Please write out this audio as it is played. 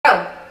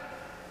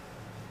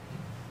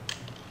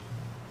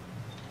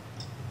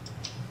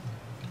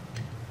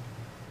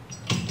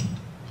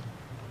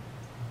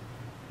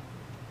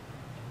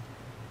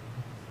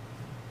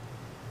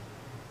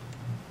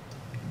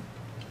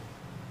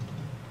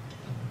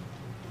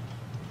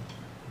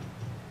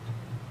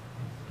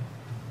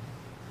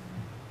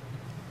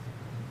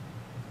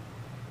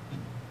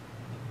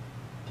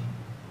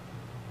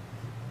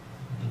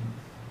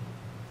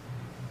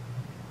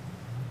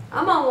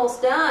I'm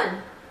almost done.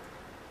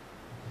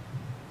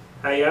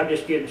 Hey, I'm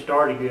just getting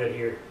started good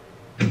here.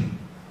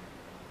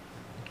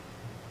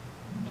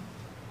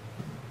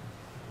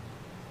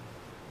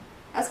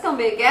 That's gonna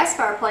be a gas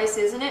fireplace,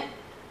 isn't it?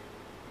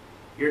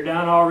 You're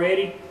done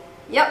already?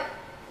 Yep.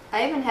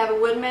 I even have a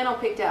wood mantle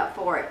picked out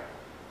for it.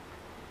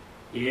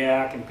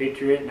 Yeah, I can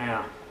picture it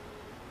now.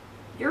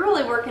 You're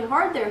really working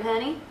hard there,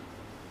 honey.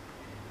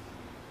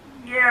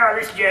 Yeah,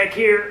 this jack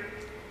here,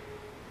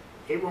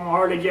 it won't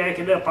hardly jack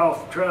it up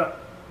off the truck.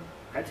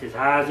 That's as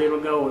high as it'll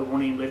go. It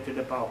won't even lift it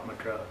up off my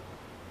truck.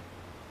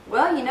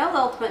 Well, you know the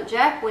ultimate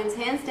jack wins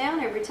hands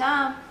down every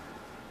time.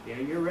 Yeah,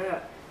 you're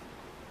right.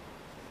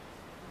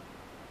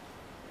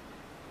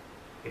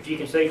 If you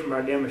can see from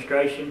our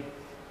demonstration,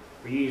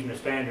 we're using a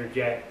standard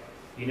jack.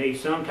 You need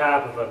some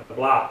type of a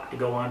block to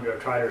go under a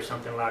trailer or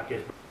something like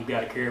this. You've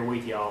got to carry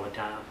with you all the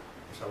time.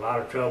 It's a lot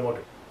of trouble.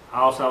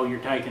 Also, you're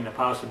taking the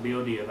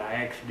possibility of an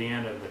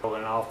accident of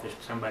pulling off this,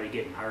 somebody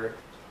getting hurt.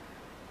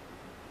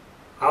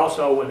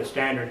 Also, with a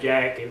standard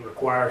jack, it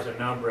requires a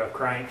number of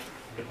cranks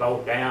to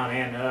bolt down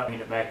and up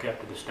and back up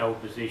to the stove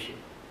position.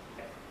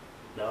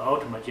 The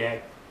Ultimate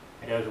jack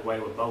does away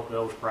with both of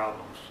those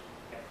problems.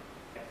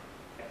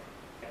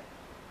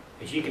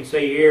 As you can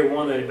see here,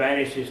 one of the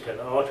advantages to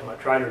the Ultimate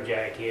trailer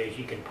jack is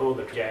you can pull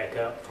the jack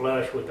up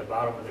flush with the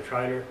bottom of the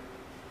trailer.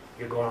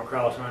 You're going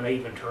across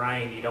uneven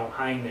terrain, you don't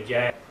hang the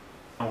jack,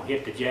 you don't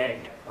hit the jack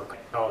or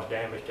cause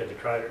damage to the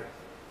trailer.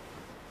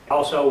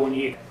 Also, when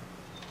you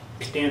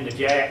extend the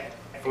jack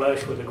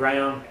flush with the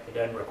ground, it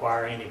doesn't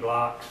require any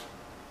blocks.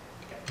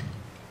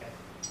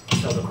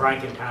 So the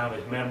cranking time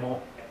is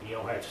minimal. You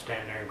don't have to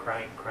stand there and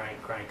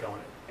crank on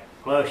it.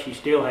 Plus, you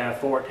still have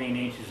 14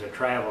 inches of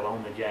travel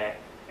on the jack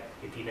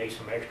if you need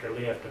some extra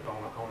lift up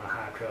on a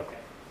high truck.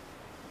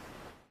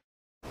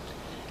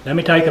 Let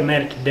me take a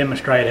minute to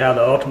demonstrate how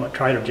the Ultimate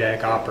trailer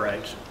jack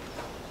operates.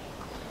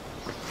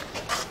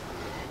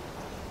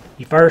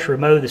 You first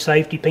remove the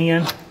safety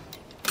pin,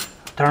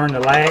 turn the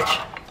latch,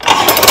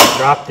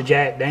 drop the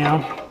jack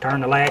down,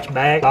 turn the latch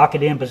back, lock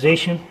it in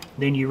position,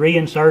 then you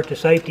reinsert the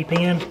safety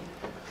pin,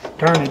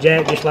 turn the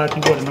jack just like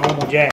you would a normal jack.